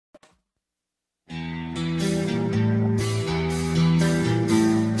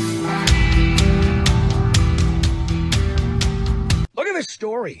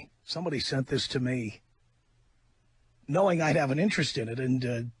story. Somebody sent this to me, knowing I'd have an interest in it,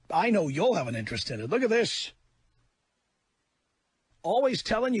 and I know you'll have an interest in it. Look at this. Always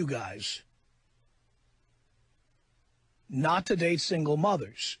telling you guys not to date single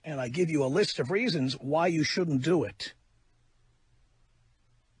mothers, and I give you a list of reasons why you shouldn't do it.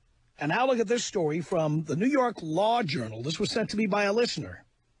 And now look at this story from the New York Law Journal. This was sent to me by a listener.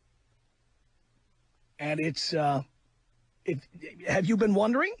 And it's, have you been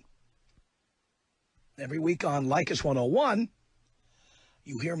wondering? Every week on Lycus 101,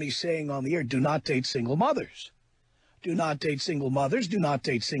 you hear me saying on the air, do not date single mothers. Do not date single mothers. Do not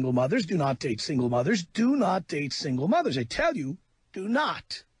date single mothers. Do not date single mothers. Do not date single mothers. I tell you, do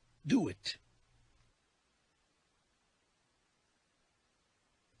not do it.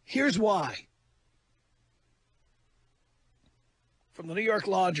 Here's why. From the New York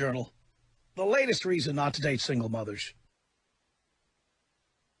Law Journal, the latest reason not to date single mothers.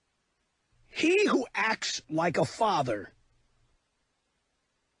 He who acts like a father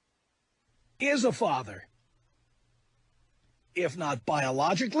is a father. If not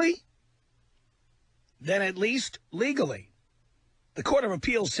biologically, then at least legally. The Court of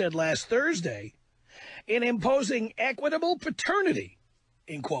Appeals said last Thursday, in imposing equitable paternity,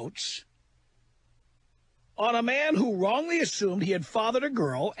 in quotes, on a man who wrongly assumed he had fathered a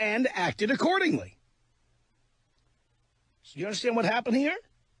girl and acted accordingly. So you understand what happened here?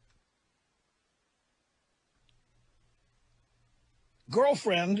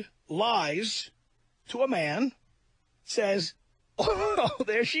 Girlfriend lies to a man, says, oh,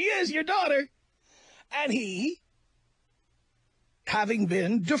 there she is, your daughter. And he, having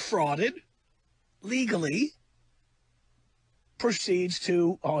been defrauded legally, proceeds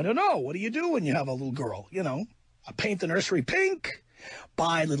to, oh, I don't know, what do you do when you have a little girl? You know, paint the nursery pink,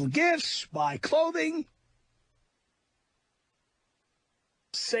 buy little gifts, buy clothing,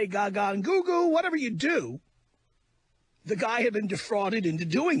 say gaga and goo-goo, whatever you do. The guy had been defrauded into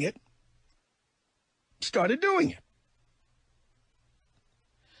doing it, started doing it.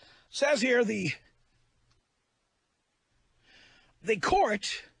 Says here the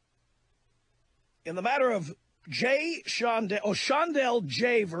court, in the matter of Shondell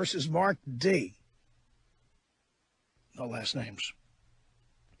J. versus Mark D. No last names.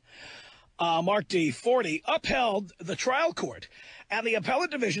 Mark D. 40 upheld the trial court and the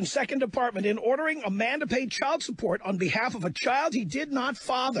appellate division, second department, in ordering a man to pay child support on behalf of a child he did not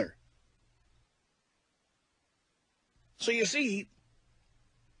father. So you see,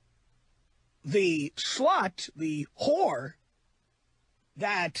 the slut, the whore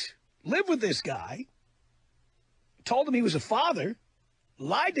that lived with this guy, told him he was a father,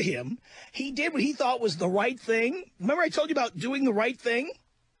 lied to him. He did what he thought was the right thing. Remember I told you about doing the right thing?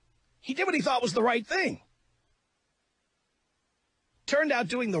 He did what he thought was the right thing. Turned out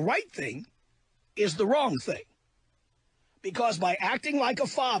doing the right thing is the wrong thing. Because by acting like a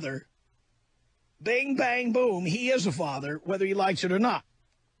father, bing, bang, boom, he is a father, whether he likes it or not.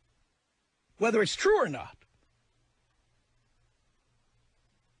 Whether it's true or not.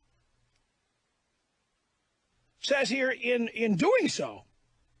 Says here, in doing so,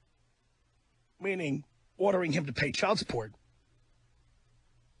 meaning ordering him to pay child support,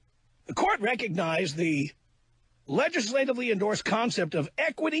 the court recognized the legislatively endorsed concept of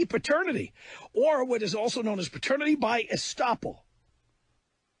equity paternity, or what is also known as paternity by estoppel.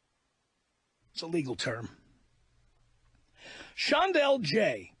 It's a legal term. Shondell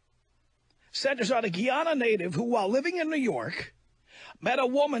J. centers on a Guyana native who, while living in New York, met a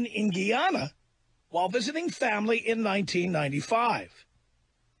woman in Guyana while visiting family in 1995.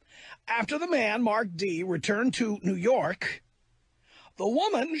 After the man, Mark D., returned to New York, the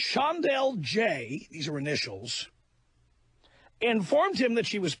woman, Shondell J., these are initials, informed him that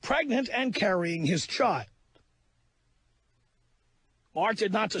she was pregnant and carrying his child. Mark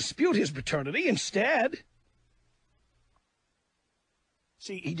did not dispute his paternity. Instead,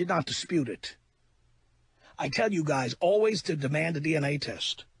 see, he did not dispute it. I tell you guys, always to demand a DNA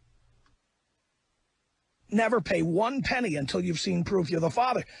test. Never pay 1 penny until you've seen proof you're the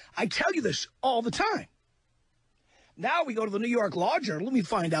father. I tell you this all the time. Now we go to the New York Law Journal. Let me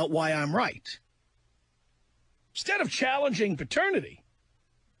find out why I'm right. Instead of challenging paternity,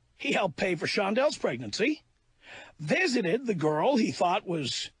 he helped pay for Shondell's pregnancy, visited the girl he thought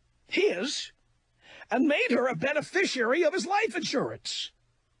was his, and made her a beneficiary of his life insurance.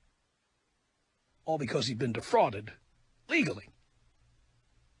 All because he'd been defrauded legally.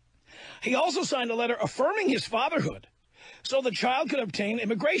 He also signed a letter affirming his fatherhood so the child could obtain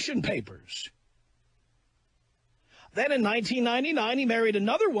immigration papers. Then in 1999, he married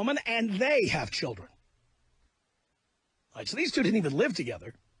another woman, and they have children. All right, so these two didn't even live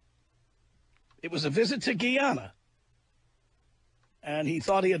together. It was a visit to Guyana. And he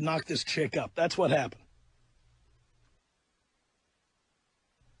thought he had knocked this chick up. That's what happened.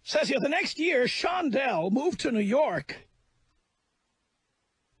 Says here, the next year, Shondell moved to New York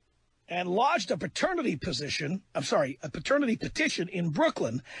and lodged a paternity petition in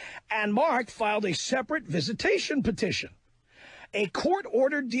Brooklyn, and Mark filed a separate visitation petition. A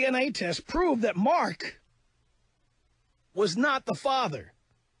court-ordered DNA test proved that Mark was not the father.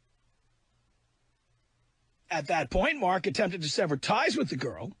 At that point, Mark attempted to sever ties with the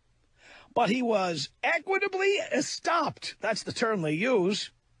girl, but he was equitably estopped, that's the term they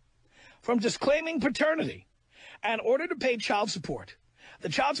use, from disclaiming paternity and ordered to pay child support. The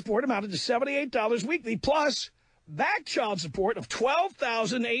child support amounted to $78 weekly, plus back child support of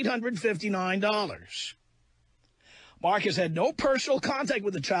 $12,859. Mark has had no personal contact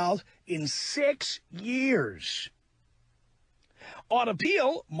with the child in 6 years. On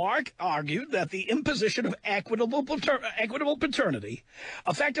appeal, Mark argued that the imposition of equitable paternity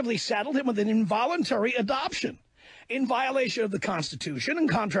effectively saddled him with an involuntary adoption in violation of the Constitution and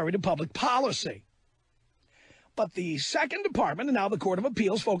contrary to public policy. But the Second Department and now the Court of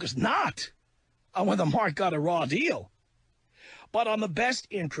Appeals focused not on whether Mark got a raw deal, but on the best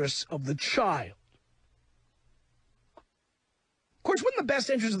interests of the child. Of course, wouldn't the best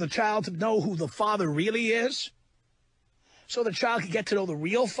interest of the child to know who the father really is? So the child could get to know the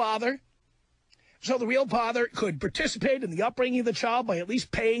real father? So the real father could participate in the upbringing of the child by at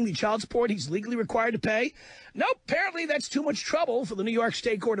least paying the child support he's legally required to pay? Nope, apparently that's too much trouble for the New York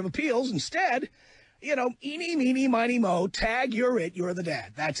State Court of Appeals. Instead, eeny, meeny, miny, mo, tag, you're it, you're the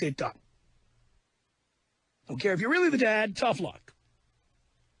dad. That's it, done. Don't care if you're really the dad, tough luck.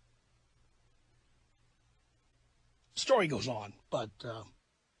 Story goes on, but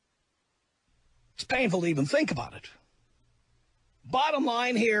it's painful to even think about it. Bottom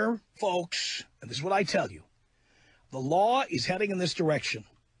line here, folks, and this is what I tell you, the law is heading in this direction.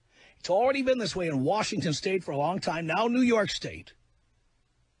 It's already been this way in Washington State for a long time, now New York State.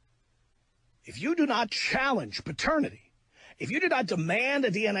 If you do not challenge paternity, if you do not demand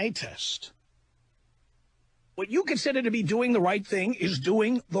a DNA test, what you consider to be doing the right thing is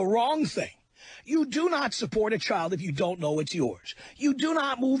doing the wrong thing. You do not support a child if you don't know it's yours. You do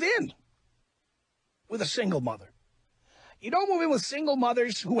not move in with a single mother. You don't move in with single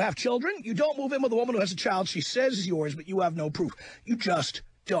mothers who have children. You don't move in with a woman who has a child she says is yours, but you have no proof. You just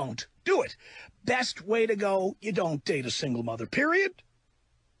don't do it. Best way to go, you don't date a single mother, period.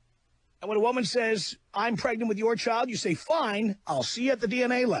 And when a woman says, I'm pregnant with your child, you say, fine, I'll see you at the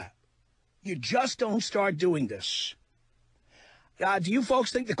DNA lab. You just don't start doing this. Do you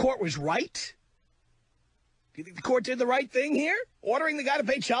folks think the court was right? Do you think the court did the right thing here? Ordering the guy to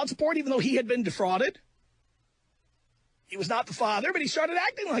pay child support even though he had been defrauded? He was not the father, but he started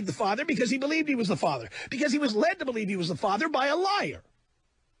acting like the father because he believed he was the father. Because he was led to believe he was the father by a liar.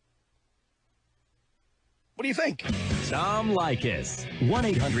 What do you think? Tom Leykis.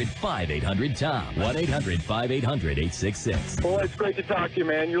 1-800-5800-TOM. 1-800-5800-866. Well, it's great to talk to you,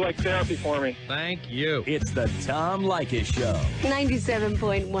 man. You're like therapy for me. Thank you. It's the Tom Leykis Show.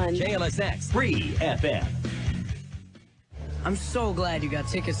 97.1. KLSX Free FM. I'm so glad you got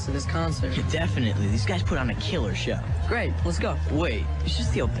tickets to this concert. Yeah, definitely. These guys put on a killer show. Great, let's go. Wait, it's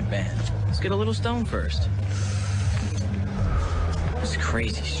just the opening band. Let's get a little stoned first. It's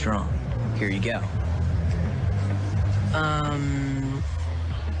crazy strong. Here you go.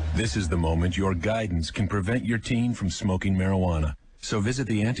 This is the moment your guidance can prevent your teen from smoking marijuana. So visit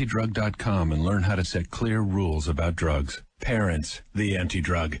theantidrug.com and learn how to set clear rules about drugs. Parents, the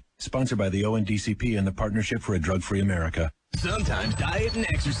Anti-Drug. Sponsored by the ONDCP and the Partnership for a Drug-Free America. Sometimes diet and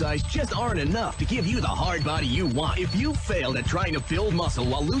exercise just aren't enough to give you the hard body you want. If you failed at trying to build muscle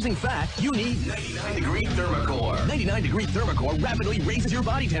while losing fat, you need 99 Degree Thermocore. 99 Degree Thermocore rapidly raises your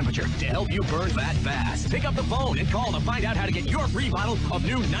body temperature to help you burn fat fast. Pick up the phone and call to find out how to get your free bottle of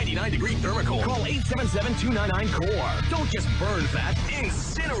new 99 Degree Thermocore. Call 877-299-CORE. Don't just burn fat,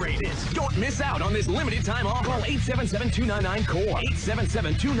 incinerate it. Don't miss out on this limited time offer. Call 877-299-CORE.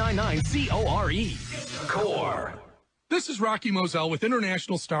 877-299-CORE. CORE. This is Rocky Moselle with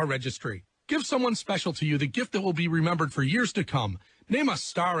International Star Registry. Give someone special to you the gift that will be remembered for years to come. Name a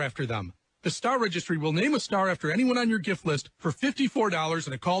star after them. The Star Registry will name a star after anyone on your gift list for $54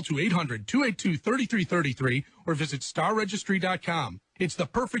 and a call to 800-282-3333 or visit starregistry.com. It's the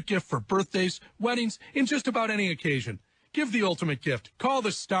perfect gift for birthdays, weddings, and just about any occasion. Give the ultimate gift. Call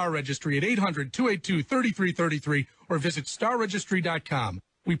the Star Registry at 800-282-3333 or visit starregistry.com.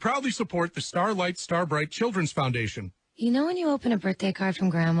 We proudly support the Starlight Starbright Children's Foundation. You know when you open a birthday card from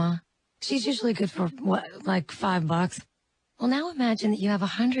Grandma? She's usually good for, what, like $5? Well, now imagine that you have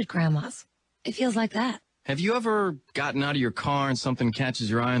 100 grandmas. It feels like that. Have you ever gotten out of your car and something catches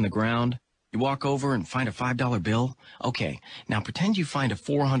your eye on the ground? You walk over and find a $5 bill? Okay, now pretend you find a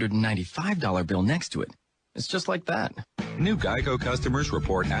 $495 bill next to it. It's just like that. New GEICO customers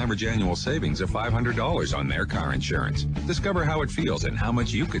report average annual savings of $500 on their car insurance. Discover how it feels and how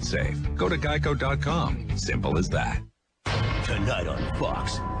much you could save. Go to geico.com. Simple as that. Tonight on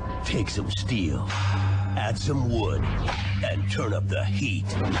Fox, take some steel, add some wood, and turn up the heat.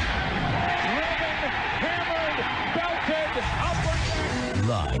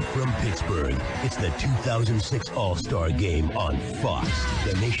 Live from Pittsburgh, it's the 2006 All-Star Game on Fox.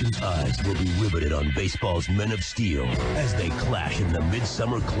 The nation's eyes will be riveted on baseball's Men of Steel as they clash in the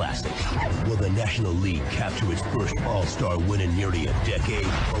Midsummer Classic. Will the National League capture its first All-Star win in nearly a decade,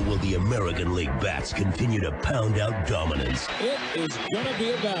 or will the American League bats continue to pound out dominance? It is gonna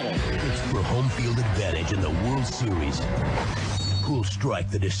be a battle. It's for home field advantage in the World Series. Who'll strike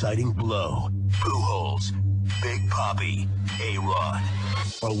the deciding blow? Pujols, Big Papi, A-Rod,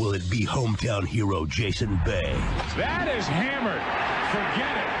 or will it be hometown hero Jason Bay? That is hammered.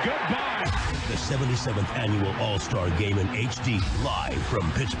 Forget it. Goodbye. The 77th Annual All-Star Game in HD, live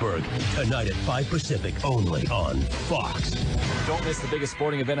from Pittsburgh. Tonight at 5 Pacific, only on Fox. Don't miss the biggest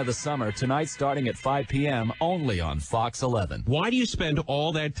sporting event of the summer. Tonight starting at 5 p.m. only on Fox 11. Why do you spend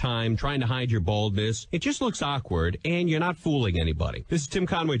all that time trying to hide your baldness? It just looks awkward, and you're not fooling anybody. This is Tim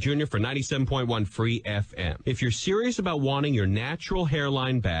Conway Jr. for 97.1 Free FM. If you're serious about wanting your natural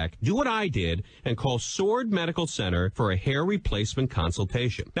hairline back, do what I did and call Sword Medical Center for a hair replacement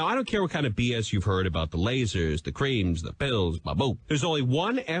consultation. Now, I don't care what kind of BS you've heard about the lasers, the creams, the pills, blah. There's only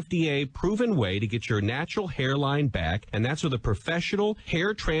one FDA-proven way to get your natural hairline back, and that's with a professional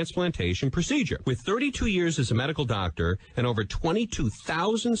hair transplantation procedure. With 32 years as a medical doctor and over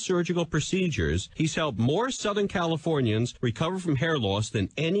 22,000 surgical procedures, he's helped more Southern Californians recover from hair loss than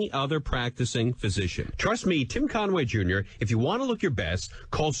any other practicing physician. Trust me, Tim Conway Jr., if you want to look your best,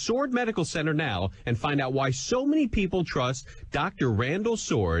 call Sword Medical Center now and find out why so many people trust Dr. Randall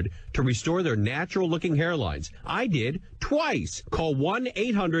Sword to restore their natural-looking hairlines. I did twice. Call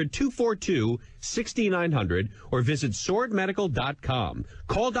 1-800-242-6900 or visit swordmedical.com.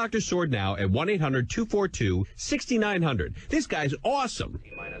 Call Dr. Sword now at 1-800-242-6900. This guy's awesome.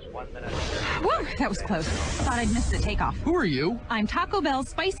 Woo, that was close. Thought I'd missed the takeoff. Who are you? I'm Taco Bell's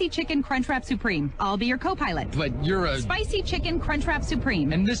Spicy Chicken Crunchwrap Supreme. I'll be your co-pilot. But you're a... Spicy Chicken Crunchwrap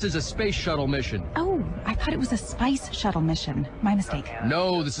Supreme. And this is a space shuttle mission. Oh, I thought it was a spice shuttle mission. My mistake.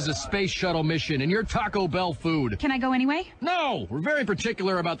 No, this is a space shuttle mission, and you're Taco Bell food. Can I go anyway? No, we're very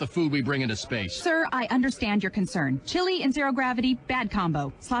particular about the food we bring into space. Sir, I understand your concern. Chili and zero gravity, bad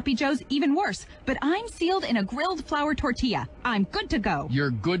combo. Sloppy Joe's, even worse. But I'm sealed in a grilled flour tortilla. I'm good to go.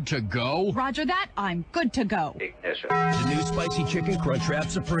 You're good to go? Roger that, I'm good to go. The new Spicy Chicken Crunchwrap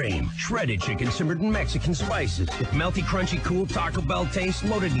Supreme. Shredded chicken simmered in Mexican spices. With melty, crunchy, cool Taco Bell taste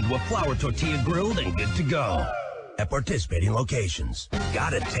loaded into a flour tortilla grilled and good to go. At participating locations.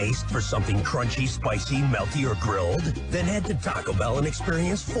 Got a taste for something crunchy, spicy, melty, or grilled? Then head to Taco Bell and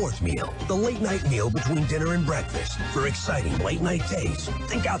experience Fourth Meal, the late-night meal between dinner and breakfast. For exciting late-night taste,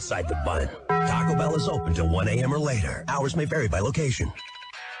 think outside the bun. Taco Bell is open till 1 a.m. or later. Hours may vary by location.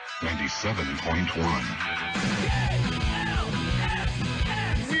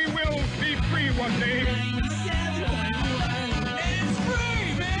 97.1. We will be free one day.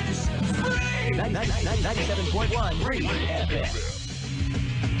 97.1 Free FM.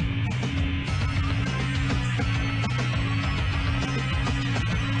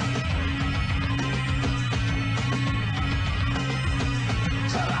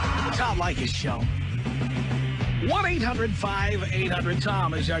 Tom Leykis Show.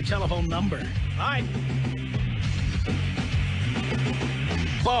 1-800-5800-TOM is our telephone number. All right.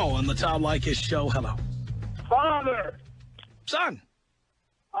 Bo on the Tom Leykis Show. Hello. Father. Son.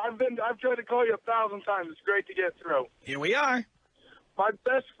 I've tried to call you 1,000 times. It's great to get through. Here we are. My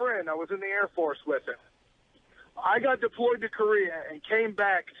best friend, I was in the Air Force with him. I got deployed to Korea and came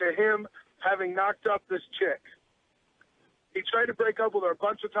back to him having knocked up this chick. He tried to break up with her a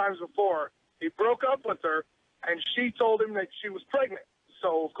bunch of times before. He broke up with her, and she told him that she was pregnant.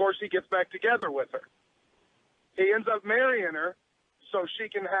 So, of course, he gets back together with her. He ends up marrying her so she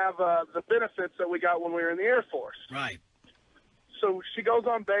can have the benefits that we got when we were in the Air Force. Right. So she goes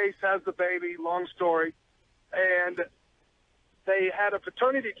on base, has the baby, long story, and they had a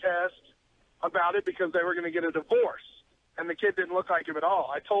paternity test about it because they were going to get a divorce, and the kid didn't look like him at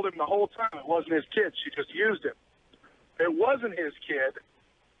all. I told him the whole time it wasn't his kid. She just used him. It wasn't his kid.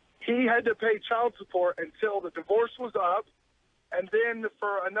 He had to pay child support until the divorce was up, and then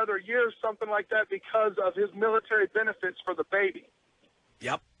for another year, something like that, because of his military benefits for the baby.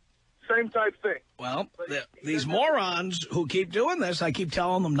 Yep. Same type thing. Well, these morons who keep doing this, I keep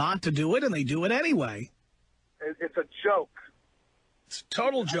telling them not to do it, and they do it anyway. It's a joke. It's a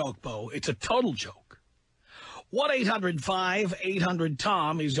total joke, Bo. It's a total joke.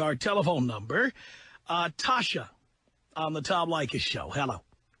 1-800-5800-TOM is our telephone number. Tasha on the Tom Leykis Show. Hello.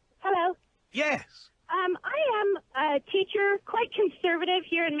 Hello. Yes. I am a teacher, quite conservative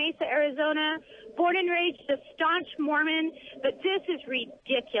here in Mesa, Arizona, born and raised a staunch Mormon, but this is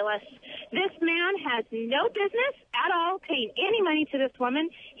ridiculous. This man has no business at all paying any money to this woman.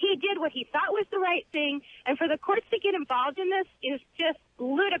 He did what he thought was the right thing, and for the courts to get involved in this is just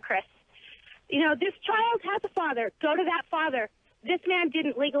ludicrous. You know, this child has a father. Go to that father. This man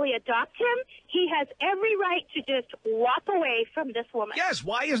didn't legally adopt him. He has every right to just walk away from this woman. Yes,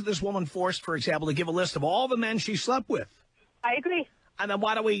 why is this woman forced, for example, to give a list of all the men she slept with? I agree. And then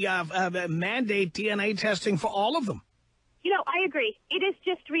why do we mandate DNA testing for all of them? You know, I agree. It is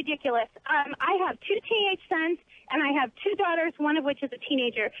just ridiculous. I have 2 teenage sons, and I have 2 daughters, one of which is a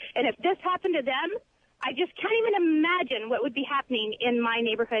teenager. And if this happened to them, I just can't even imagine what would be happening in my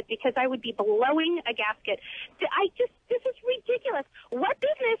neighborhood, because I would be blowing a gasket. This is ridiculous. What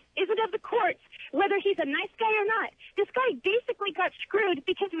business is it of the courts, whether he's a nice guy or not? This guy basically got screwed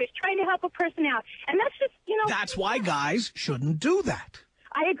because he was trying to help a person out. And that's just, you know. That's why guys shouldn't do that.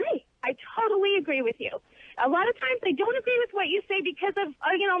 I agree. I totally agree with you. A lot of times I don't agree with what you say because of,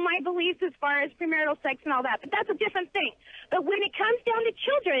 you know, my beliefs as far as premarital sex and all that, but that's a different thing. But when it comes down to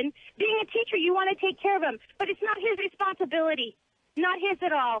children, being a teacher, you want to take care of them, but it's not his responsibility. Not his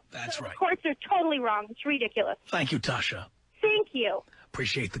at all. That's right. The courts are totally wrong. It's ridiculous. Thank you, Tasha. Thank you.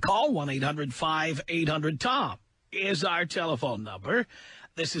 Appreciate the call. 1-800-5800-TOM is our telephone number.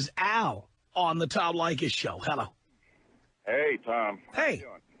 This is Al on the Tom Leykis Show. Hello. Hey, Tom. Hey. How you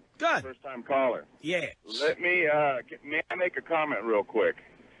doing? Good. First-time caller. Yes. Let me, may I make a comment real quick?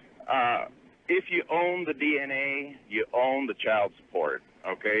 If you own the DNA, you own the child support,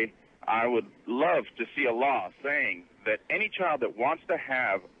 okay? I would love to see a law saying that any child that wants to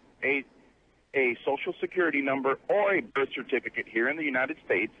have a Social Security number or a birth certificate here in the United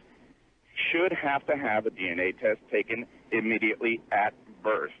States should have to have a DNA test taken immediately at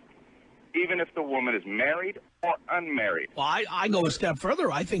birth, even if the woman is married or unmarried. Well, I go a step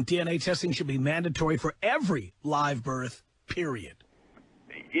further. I think DNA testing should be mandatory for every live birth, period.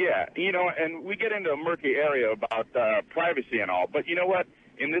 Yeah, you know, and we get into a murky area about privacy and all, but you know what?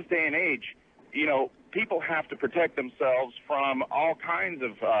 In this day and age, you know, people have to protect themselves from all kinds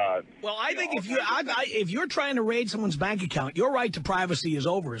of... well, I think if you're trying to raid someone's bank account, your right to privacy is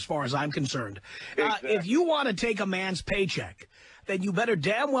over as far as I'm concerned. Exactly. If you want to take a man's paycheck, then you better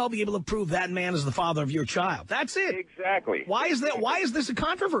damn well be able to prove that man is the father of your child. That's it. Exactly. Why is that? Why is this a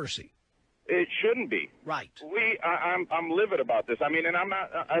controversy? It shouldn't be. Right. I'm livid about this. I mean, and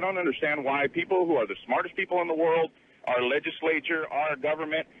I don't understand why people who are the smartest people in the world, our legislature, our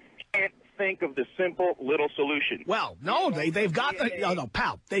government, can't think of the simple little solution. Well, no, they've got the, no,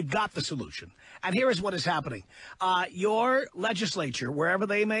 pal, they've got the solution. And here is what is happening. Your legislature, wherever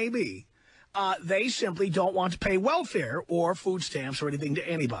they may be, they simply don't want to pay welfare or food stamps or anything to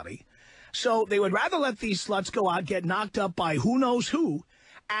anybody. So they would rather let these sluts go out, get knocked up by who knows who,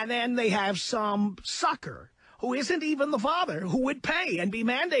 and then they have some sucker who isn't even the father who would pay and be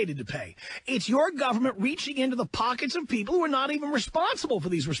mandated to pay. It's your government reaching into the pockets of people who are not even responsible for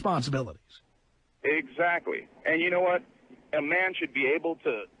these responsibilities. Exactly. And you know what? A man should be able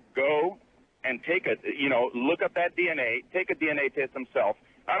to go and take look up that DNA, take a DNA test himself.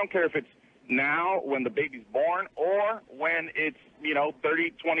 I don't care if it's now when the baby's born or when it's,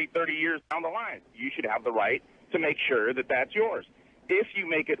 30 years down the line. You should have the right to make sure that that's yours. If you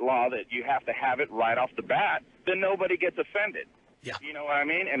make it law that you have to have it right off the bat, then nobody gets offended. Yeah. You know what I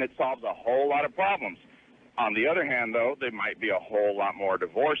mean? And it solves a whole lot of problems. On the other hand, though, there might be a whole lot more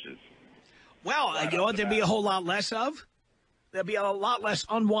divorces. Well, you know what there'd be a whole lot less of? There'd be a lot less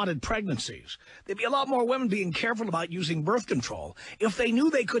unwanted pregnancies. There'd be a lot more women being careful about using birth control if they knew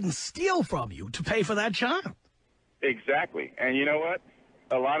they couldn't steal from you to pay for that child. Exactly. And you know what?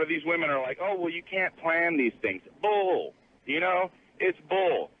 A lot of these women are like, oh, well, you can't plan these things. Bull. It's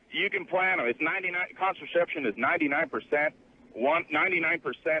bull. You can plan them. It's 99. Contraception is 99%,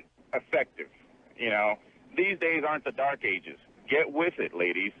 99% effective. These days aren't the dark ages. Get with it,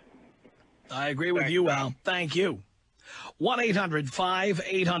 ladies. I agree with you, Al. Thank you.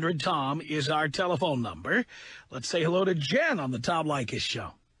 1-800-5800-TOM is our telephone number. Let's say hello to Jen on the Tom Leykis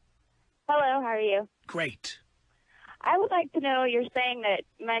Show. Hello, how are you? Great. I would like to know, you're saying that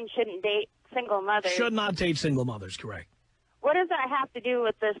men shouldn't date single mothers. Should not date single mothers, correct. what does that have to do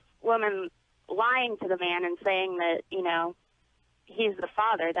with this woman lying to the man and saying that, you know, he's the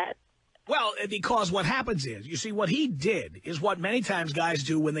father? Well, because what happens is, you see, what he did is what many times guys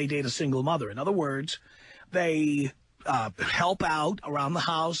do when they date a single mother. In other words, they help out around the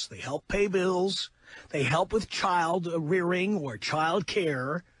house, they help pay bills, they help with child rearing or child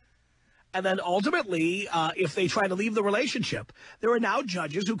care. And then ultimately, if they try to leave the relationship, there are now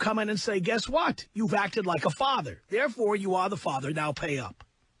judges who come in and say, guess what? You've acted like a father. Therefore, you are the father. Now pay up.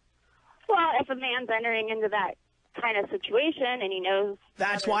 Well, if a man's entering into that kind of situation and he knows...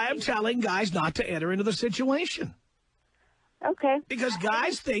 That's why I'm telling guys not to enter into the situation. Okay. Because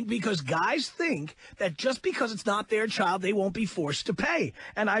guys think that just because it's not their child, they won't be forced to pay.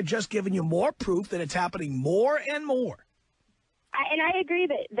 And I've just given you more proof that it's happening more and more. And I agree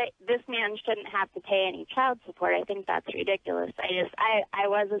that this man shouldn't have to pay any child support. I think that's ridiculous. I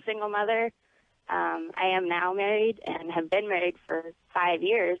was a single mother. I am now married and have been married for 5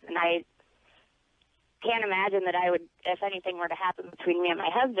 years, and I can't imagine that I would, if anything were to happen between me and my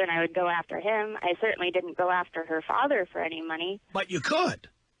husband, I would go after him. I certainly didn't go after her father for any money. But you could.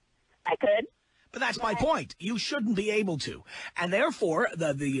 I could. But that's my point. You shouldn't be able to. And therefore,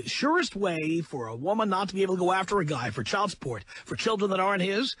 the surest way for a woman not to be able to go after a guy for child support for children that aren't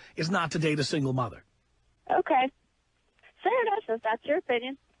his is not to date a single mother. Okay. Fair enough, if that's your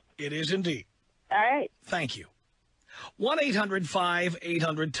opinion. It is indeed. All right. Thank you.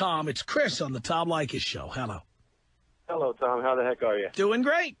 1-800-5800-TOM. It's Chris on the Tom Leykis Show. Hello. Hello, Tom. How the heck are you? Doing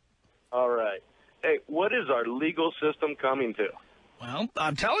great. All right. Hey, what is our legal system coming to? Well,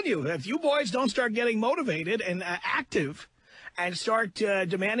 I'm telling you, if you boys don't start getting motivated and active and start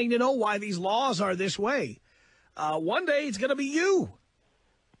demanding to know why these laws are this way, one day it's going to be you.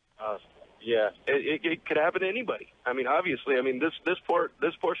 Yeah, it could happen to anybody. I mean, obviously, this poor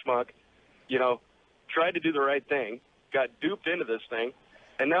schmuck, you know, tried to do the right thing, got duped into this thing,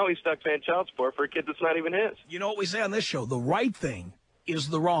 and now he's stuck paying child support for a kid that's not even his. You know what we say on this show? The right thing is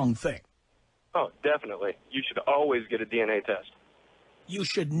the wrong thing. Oh, definitely. You should always get a DNA test. You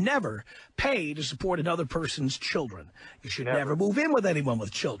should never pay to support another person's children. You should never move in with anyone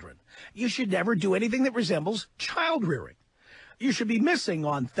with children. You should never do anything that resembles child rearing. You should be missing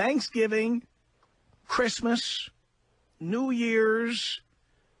on Thanksgiving, Christmas, New Year's,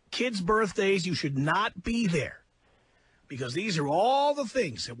 kids' birthdays. You should not be there because these are all the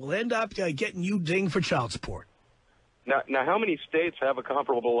things that will end up getting you dinged for child support. Now, how many states have a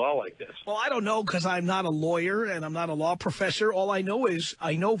comparable law like this? Well, I don't know because I'm not a lawyer and I'm not a law professor. All I know is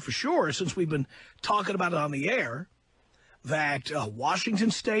I know for sure, since we've been talking about it on the air, that Washington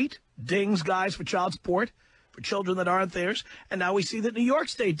State dings guys for child support for children that aren't theirs. And now we see that New York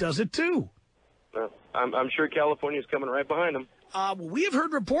State does it, too. Well, I'm sure California's coming right behind them. We have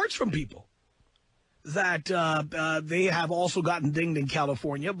heard reports from people that they have also gotten dinged in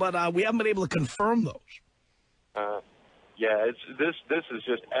California, but we haven't been able to confirm those. Yeah, this is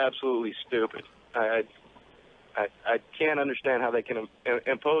just absolutely stupid. I can't understand how they can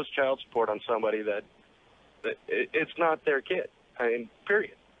impose child support on somebody that it's not their kid. I mean,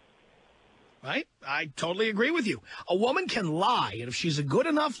 period. Right? I totally agree with you. A woman can lie, and if she's a good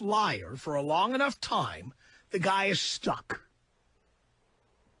enough liar for a long enough time, the guy is stuck.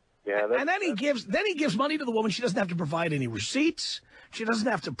 Yeah, and then he gives money to the woman. She doesn't have to provide any receipts. She doesn't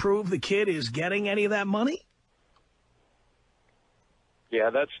have to prove the kid is getting any of that money. Yeah,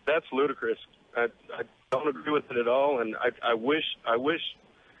 that's ludicrous. I don't agree with it at all, and I wish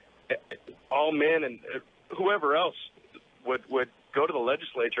all men and whoever else would go to the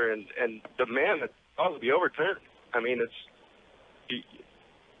legislature and demand that the law be overturned. I mean,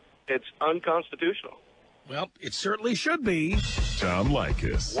 it's unconstitutional. Well, it certainly should be. Tom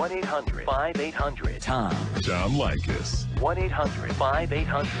Leykis. 1-800-5800-TOM. Tom Leykis.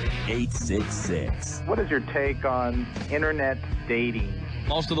 1-800-5800-866. What is your take on internet dating?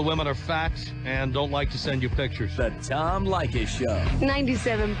 Most of the women are fat and don't like to send you pictures. The Tom Leykis Show.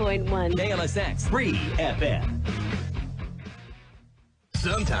 97.1. KLSX 3 FM.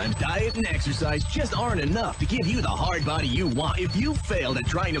 Sometimes diet and exercise just aren't enough to give you the hard body you want. If you failed at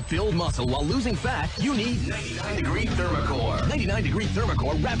trying to build muscle while losing fat, you need 99 Degree Thermocore. 99 Degree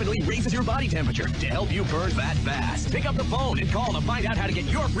Thermocore rapidly raises your body temperature to help you burn fat fast. Pick up the phone and call to find out how to get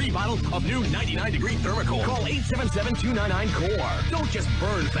your free bottle of new 99 Degree Thermocore. Call 877-299-CORE. Don't just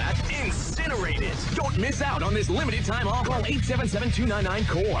burn fat, incinerate it. Don't miss out on this limited time offer. Call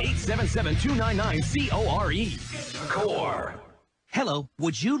 877-299-CORE. 877-299-CORE. CORE. Hello,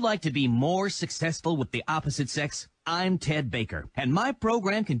 would you like to be more successful with the opposite sex? I'm Ted Baker, and my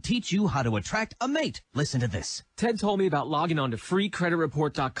program can teach you how to attract a mate. Listen to this. Ted told me about logging on to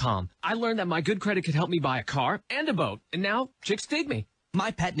freecreditreport.com. I learned that my good credit could help me buy a car and a boat, and now chicks dig me.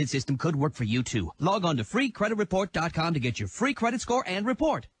 My patented system could work for you, too. Log on to freecreditreport.com to get your free credit score and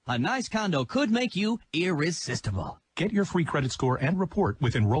report. A nice condo could make you irresistible. Get your free credit score and report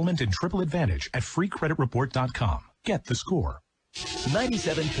with enrollment in Triple Advantage at freecreditreport.com. Get the score.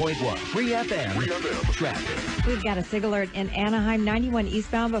 97.1 Free FM traffic. We've got a SIG alert in Anaheim, 91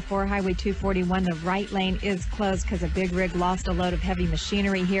 eastbound before Highway 241. The right lane is closed because a big rig lost a load of heavy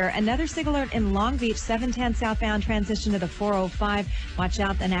machinery here. Another SIG alert in Long Beach, 710 southbound transition to the 405. Watch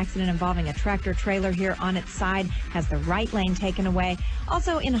out, an accident involving a tractor trailer here on its side has the right lane taken away.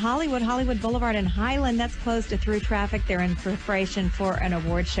 Also in Hollywood, Hollywood Boulevard and Highland, that's closed to through traffic. They're in preparation for an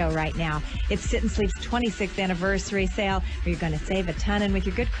award show right now. It's Sit and Sleep's 26th anniversary sale where you're going to save a ton, and with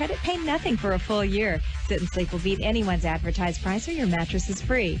your good credit, pay nothing for a full year. Sit and Sleep will beat anyone's advertised price, or your mattress is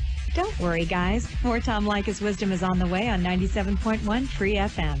free. Don't worry, guys. More Tom Leykis wisdom is on the way on 97.1 Free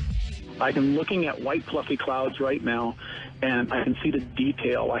FM. I'm looking at white fluffy clouds right now, and I can see the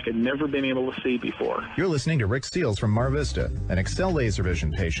detail like I've never been able to see before. You're listening to Rick Steels from Mar Vista, an Excel laser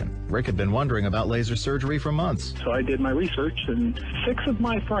vision patient. Rick had been wondering about laser surgery for months. So I did my research, and 6 of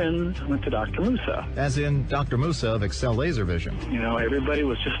my friends went to Dr. Musa. As in Dr. Musa of Excel Laser Vision. You know, everybody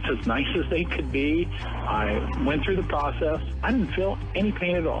was just as nice as they could be. I went through the process. I didn't feel any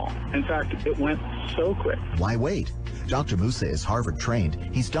pain at all. In fact, it went so quick. Why wait? Dr. Musa is Harvard trained.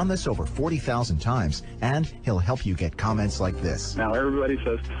 He's done this over 40,000 times, and he'll help you get comments like this. Now everybody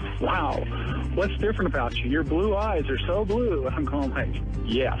says, wow, what's different about you? Your blue eyes are so blue. I'm going like,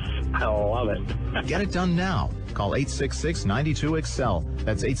 yes, I love it. Get it done now. Call 866-92-EXCEL.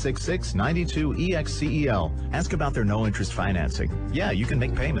 That's 866-92-EXCEL. Ask about their no-interest financing. Yeah, you can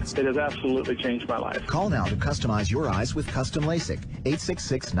make payments. It has absolutely changed my life. Call now to customize your eyes with custom LASIK.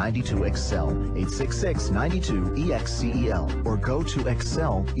 866-92-EXCEL. 866-92-EXCEL. Or go to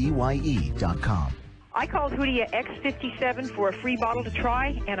exceleye.com. I called Hoodia X57 for a free bottle to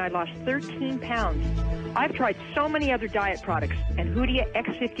try, and I lost 13 pounds. I've tried so many other diet products, and Hoodia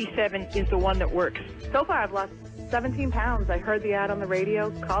X57 is the one that works. So far, I've lost 17 pounds. I heard the ad on the radio,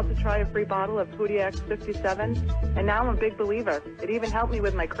 called to try a free bottle of Hoodia X57, and now I'm a big believer. It even helped me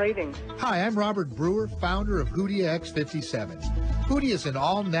with my cravings. Hi, I'm Robert Brewer, founder of Hoodia X57. Hoodia is an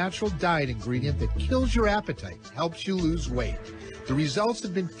all-natural diet ingredient that kills your appetite and helps you lose weight. The results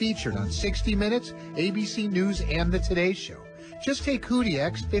have been featured on 60 Minutes, ABC News, and The Today Show. Just take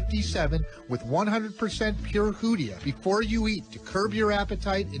Hoodia X57 with 100% pure Hoodia before you eat to curb your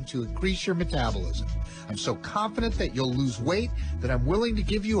appetite and to increase your metabolism. I'm so confident that you'll lose weight that I'm willing to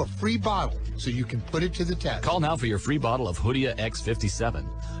give you a free bottle so you can put it to the test. Call now for your free bottle of Hoodia X57.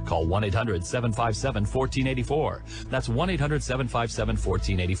 Call 1-800-757-1484. That's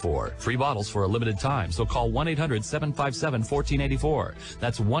 1-800-757-1484. Free bottles for a limited time, so call 1-800-757-1484.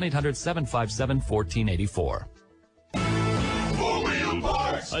 That's 1-800-757-1484.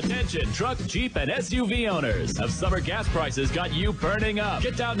 Attention, truck, Jeep, and SUV owners. Have summer gas prices got you burning up?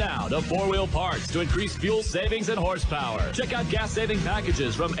 Get down now to 4-Wheel Parts to increase fuel savings and horsepower. Check out gas-saving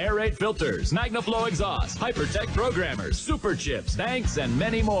packages from Air Raid Filters, MagnaFlow Exhaust, Hypertech Programmers, Super Chips, tanks, and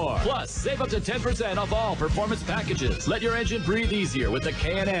many more. Plus, save up to 10% off all performance packages. Let your engine breathe easier with the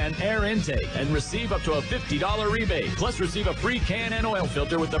K&N Air Intake and receive up to a $50 rebate. Plus, receive a free K&N oil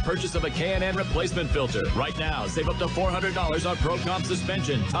filter with the purchase of a K&N replacement filter. Right now, save up to $400 on Procom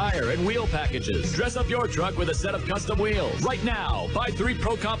suspension, tire, and wheel packages. Dress up your truck with a set of custom wheels. Right now, buy 3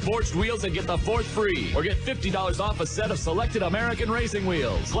 Procom forged wheels and get the 4th free. Or get $50 off a set of selected American racing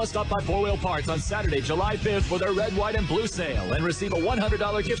wheels. Plus, stop by 4-Wheel Parts on Saturday, July 5th for their red, white, and blue sale and receive a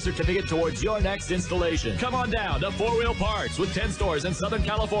 $100 gift certificate towards your next installation. Come on down to 4-Wheel Parts with 10 stores in Southern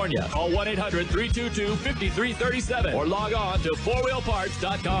California. Call 1-800-322-5337 or log on to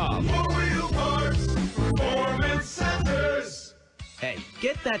 4wheelparts.com. 4-Wheel Parts, Performance Centers. Hey,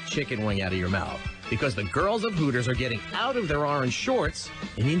 get that chicken wing out of your mouth, because the girls of Hooters are getting out of their orange shorts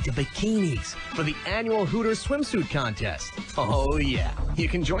and into bikinis for the annual Hooters swimsuit contest. Oh yeah, you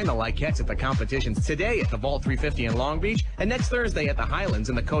can join the Likettes at the competitions today at the Vault 350 in Long Beach and next Thursday at the Highlands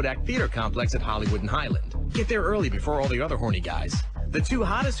in the Kodak Theater Complex at Hollywood and Highland. Get there early before all the other horny guys. The 2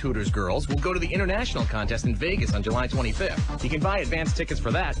 hottest Hooters girls will go to the International Contest in Vegas on July 25th. You can buy advance tickets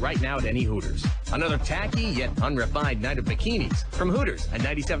for that right now at any Hooters. Another tacky yet unrefined night of bikinis from Hooters at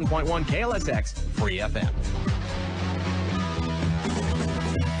 97.1 KLSX Free FM.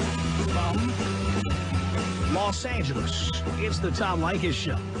 From Los Angeles, it's the Tom Leykis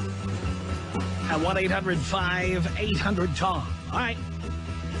Show at 1-800-5800-TOM. All right.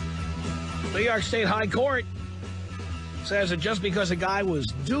 New York State High Court says that just because a guy was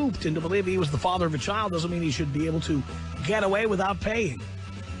duped into believing he was the father of a child doesn't mean he should be able to get away without paying.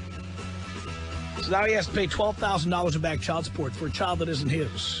 So now he has to pay $12,000 in back child support for a child that isn't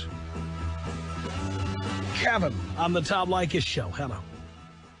his. Kevin on the Tom Leykis show. Hello.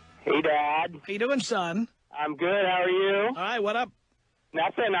 Hey, Dad. How you doing, son? I'm good. How are you? All right, what up?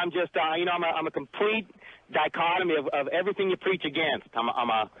 Nothing. I'm just, I'm a complete dichotomy of everything you preach against. I'm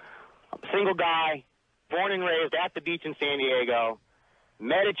a single guy, born and raised at the beach in San Diego,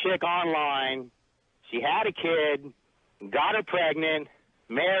 met a chick online. She had a kid, got her pregnant,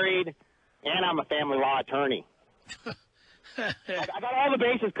 married, and I'm a family law attorney. I got all the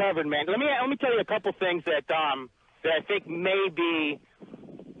bases covered, man. Let me tell you a couple things that I think may be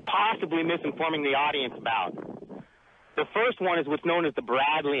possibly misinforming the audience about. The first one is what's known as the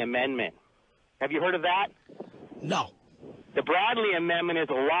Bradley Amendment. Have you heard of that? No. The Bradley Amendment is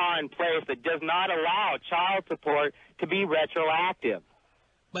a law in place that does not allow child support to be retroactive.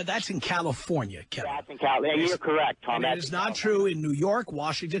 But that's in California, Kevin. That's in California. You're correct, Tom. That is not true in New York,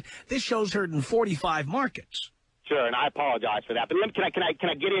 Washington. This show's heard in 45 markets. Sure, and I apologize for that. But can I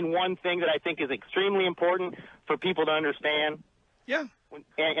get in one thing that I think is extremely important for people to understand? Yeah.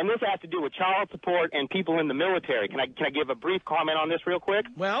 And this has to do with child support and people in the military. Can I give a brief comment on this real quick?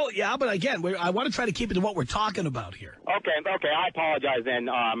 Well, yeah, but again, I want to try to keep it to what we're talking about here. Okay, I apologize then.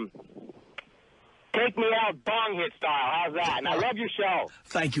 Take me out bong hit style. How's that? And I love your show.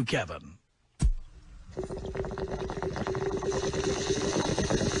 Thank you, Kevin.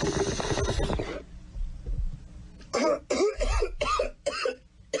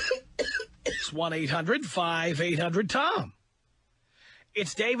 It's 1-800-5800-TOM.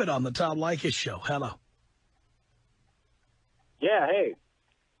 It's David on the Tom Leykis show. Hello. Yeah, hey.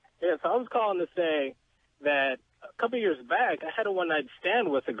 Yeah, so I was calling to say that a couple years back, I had a one-night stand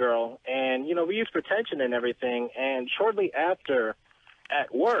with a girl, and, we used protection and everything, and shortly after,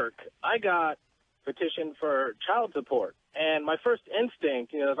 at work, I got petitioned for child support. And my first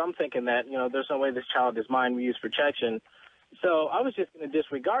instinct, is I'm thinking that, there's no way this child is mine, we use protection. So I was just going to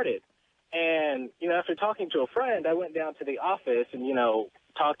disregard it. And, after talking to a friend, I went down to the office and,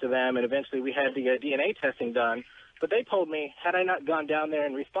 talked to them, and eventually we had the DNA testing done. But they told me, had I not gone down there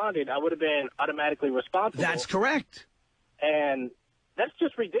and responded, I would have been automatically responsible. That's correct. And that's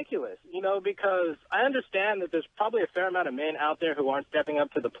just ridiculous, because I understand that there's probably a fair amount of men out there who aren't stepping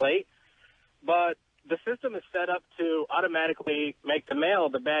up to the plate, but the system is set up to automatically make the male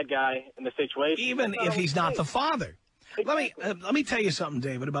the bad guy in the situation. Even if he's not the father. Exactly. Let me tell you something,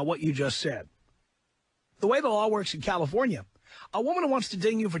 David, about what you just said. The way the law works in California, a woman who wants to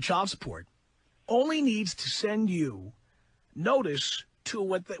ding you for child support only needs to send you notice to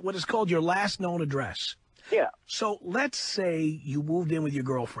what is called your last known address. Yeah. So let's say you moved in with your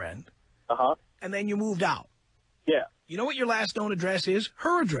girlfriend. Uh-huh. And then you moved out. Yeah. You know what your last known address is?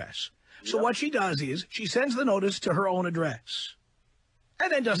 Her address. So what she does is she sends the notice to her own address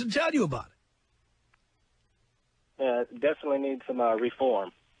and then doesn't tell you about it. Yeah, definitely needs some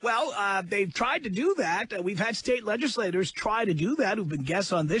reform. Well, they've tried to do that. We've had state legislators try to do that who've been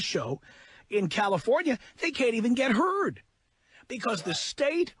guests on this show. In California, they can't even get heard because the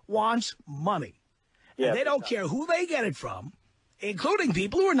state wants money. Yeah, and they don't care who they get it from, including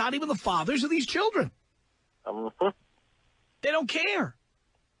people who are not even the fathers of these children. They don't care.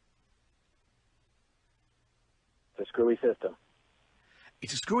 It's a screwy system.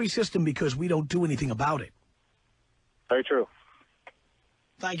 It's a screwy system because we don't do anything about it. Very true.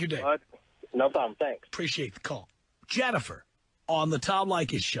 Thank you, Dave. No problem. Thanks. Appreciate the call. Jennifer on the Tom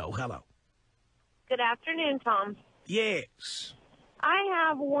Leykis show. Hello. Good afternoon, Tom. Yes. I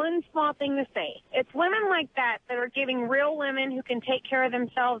have one small thing to say. It's women like that are giving real women who can take care of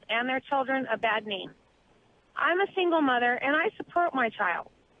themselves and their children a bad name. I'm a single mother, and I support my child.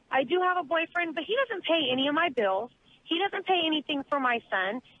 I do have a boyfriend, but he doesn't pay any of my bills. He doesn't pay anything for my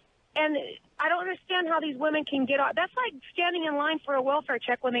son. And I don't understand how these women can get off. That's like standing in line for a welfare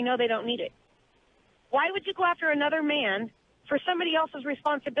check when they know they don't need it. Why would you go after another man for somebody else's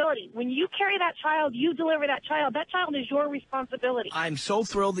responsibility? When you carry that child, you deliver that child is your responsibility. I'm so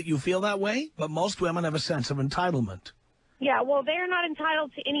thrilled that you feel that way, but most women have a sense of entitlement. Yeah, well, they're not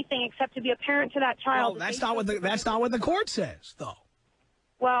entitled to anything except to be a parent to that child. Well, that's not what the court says, though.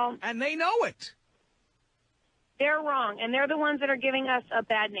 Well, and they know it. They're wrong, and they're the ones that are giving us a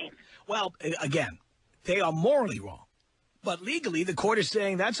bad name. Well, again, they are morally wrong. But legally, the court is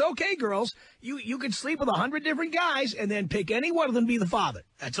saying, that's okay, girls. You can sleep with 100 different guys and then pick any one of them to be the father.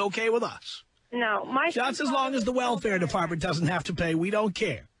 That's okay with us. No. Just as long as the welfare department doesn't have to pay, we don't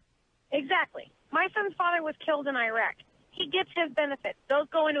care. Exactly. My son's father was killed in Iraq. He gets his benefits. Those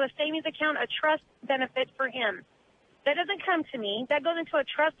go into a savings account, a trust benefit for him. That doesn't come to me. That goes into a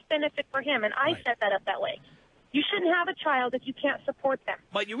trust benefit for him, and I set that up that way. You shouldn't have a child if you can't support them.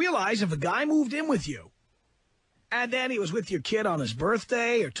 But you realize if a guy moved in with you, and then he was with your kid on his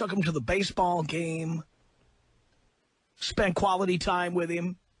birthday or took him to the baseball game, spent quality time with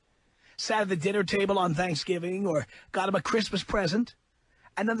him, sat at the dinner table on Thanksgiving or got him a Christmas present,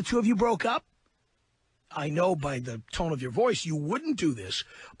 and then the two of you broke up, I know by the tone of your voice you wouldn't do this,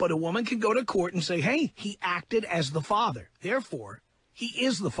 but a woman can go to court and say, hey, he acted as the father. Therefore, he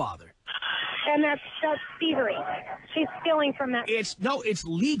is the father. And that's thievery. She's stealing from that. It's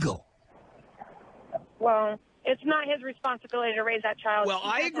legal. Well, it's not his responsibility to raise that child. Well,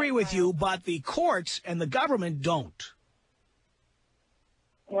 I agree with you, but the courts and the government don't.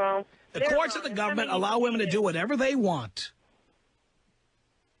 Well, the courts and the government allow women to do whatever they want.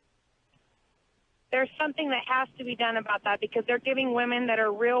 There's something that has to be done about that because they're giving women that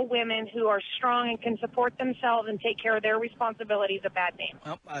are real women who are strong and can support themselves and take care of their responsibilities a bad name.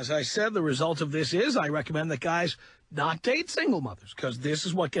 Well, as I said, the result of this is I recommend that guys not date single mothers because this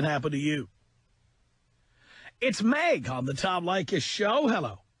is what can happen to you. It's Meg on the Tom Leykis Show.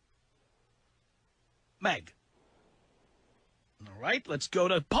 Hello. Meg. All right, let's go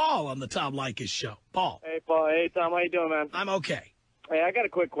to Paul on the Tom Leykis Show. Paul. Hey, Paul. Hey, Tom. How you doing, man? I'm okay. Hey, I got a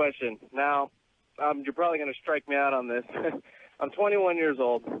quick question. Now, you're probably going to strike me out on this. I'm 21 years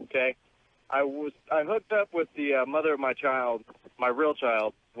old, okay? I hooked up with the mother of my child, my real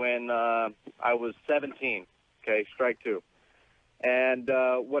child, when I was 17, okay, strike two. And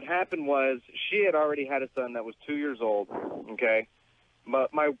what happened was she had already had a son that was 2 years old, okay?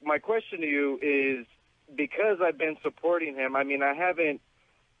 But my question to you is, because I've been supporting him, I mean, I haven't,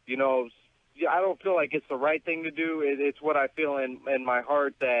 you know, I don't feel like it's the right thing to do. It's what I feel in my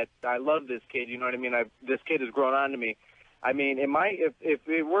heart that I love this kid. You know what I mean? This kid has grown on to me. I mean, if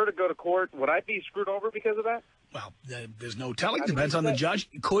it were to go to court, would I be screwed over because of that? Well, there's no telling. Depends on the judge.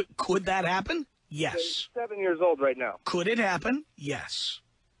 Could that happen? Yes. He's 7 years old right now. Could it happen? Yes.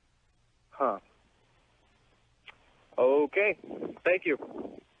 Huh. Okay. Thank you.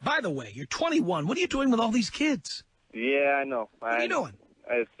 By the way, you're 21. What are you doing with all these kids? Yeah, I know. What are you doing?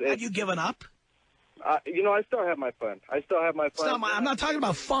 Have you given up? You know, I still have my fun. I'm not talking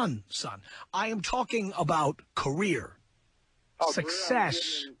about fun, son. I am talking about career,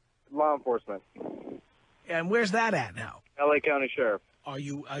 success. Law enforcement. And where's that at now? L.A. County Sheriff. Are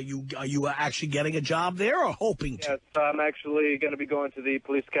you actually getting a job there or hoping to? Yes, I'm actually going to be going to the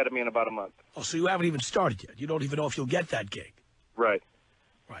police academy in about a month. Oh, so you haven't even started yet. You don't even know if you'll get that gig. Right.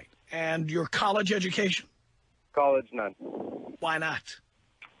 Right. And your college education? College, none. Why not?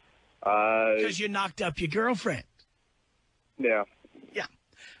 Because you knocked up your girlfriend. Yeah. Yeah.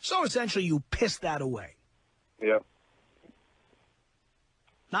 So essentially you pissed that away. Yeah.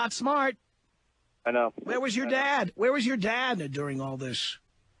 Not smart. I know. Where was your dad? Where was your dad during all this?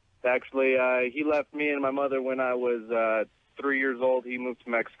 Actually, he left me and my mother when I was 3 years old. He moved to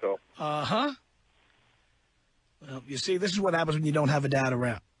Mexico. Uh-huh. Well, you see, this is what happens when you don't have a dad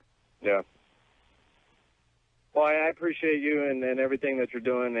around. Yeah. Well, I appreciate you and everything that you're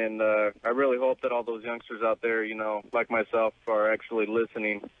doing, and I really hope that all those youngsters out there, you know, like myself, are actually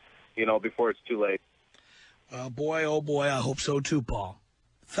listening, you know, before it's too late. Well, boy, oh boy, I hope so too, Paul.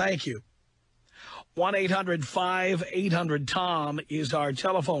 Thank you. 1-800-5800-TOM is our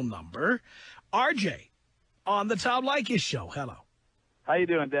telephone number. RJ on the Tom Leykis Show. Hello. How you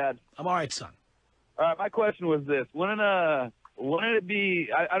doing, Dad? I'm all right, son. All right, my question was this. Wouldn't it be,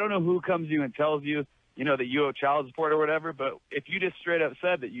 I don't know who comes to you and tells you, you know, that you owe child support or whatever, but if you just straight up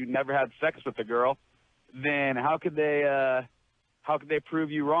said that you never had sex with a girl, then how could they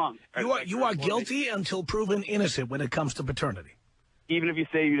prove you wrong? You are guilty until proven innocent when it comes to paternity. Even if you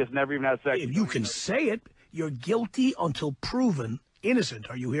say you just never even had sex? If you can say it, you're guilty until proven innocent.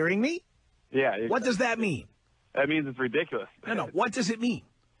 Are you hearing me? Yeah. Exactly. What does that mean? That means it's ridiculous. No. What does it mean?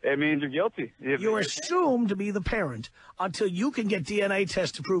 It means you're guilty. You're assumed to be the parent until you can get DNA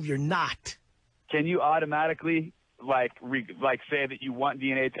tests to prove you're not. Can you automatically, like say that you want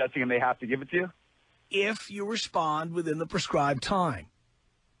DNA testing and they have to give it to you? If you respond within the prescribed time.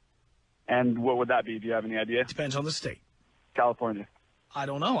 And what would that be? Do you have any idea? Depends on the state. California. I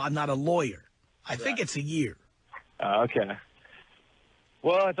don't know. I'm not a lawyer. I think it's a year. Okay.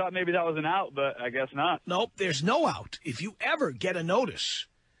 Well, I thought maybe that was an out, but I guess not. Nope, there's no out. If you ever get a notice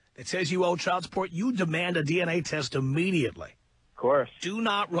that says you owe child support, you demand a DNA test immediately. Of course. Do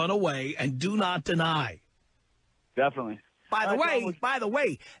not run away and do not deny. Definitely. By the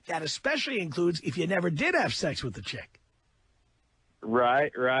way, that especially includes if you never did have sex with the chick.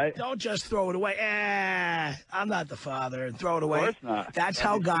 Right. Don't just throw it away. I'm not the father, and throw it away. Of course not. That's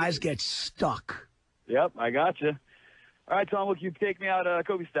how guys get stuck. Yep, I got you. All right, Tom, look, you take me out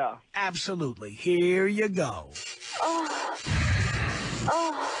Kobe style. Absolutely. Here you go.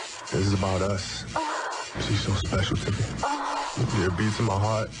 This is about us. She's so special to me. Yeah, it beats in my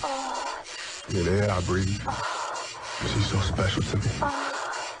heart. Yeah, the air I breathe. She's so special to me.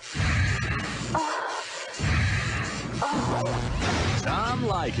 Tom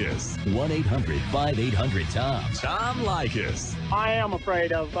Leykis. 1-800-5800-TOM. Tom Leykis. I am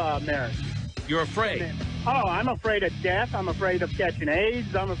afraid of marriage. You're afraid? Oh, I'm afraid of death. I'm afraid of catching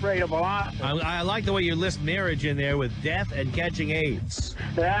AIDS. I'm afraid of a lot. I like the way you list marriage in there with death and catching AIDS.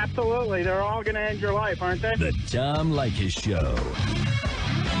 Absolutely. They're all going to end your life, aren't they? The Tom Leykis Show.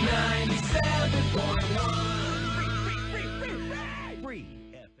 97.1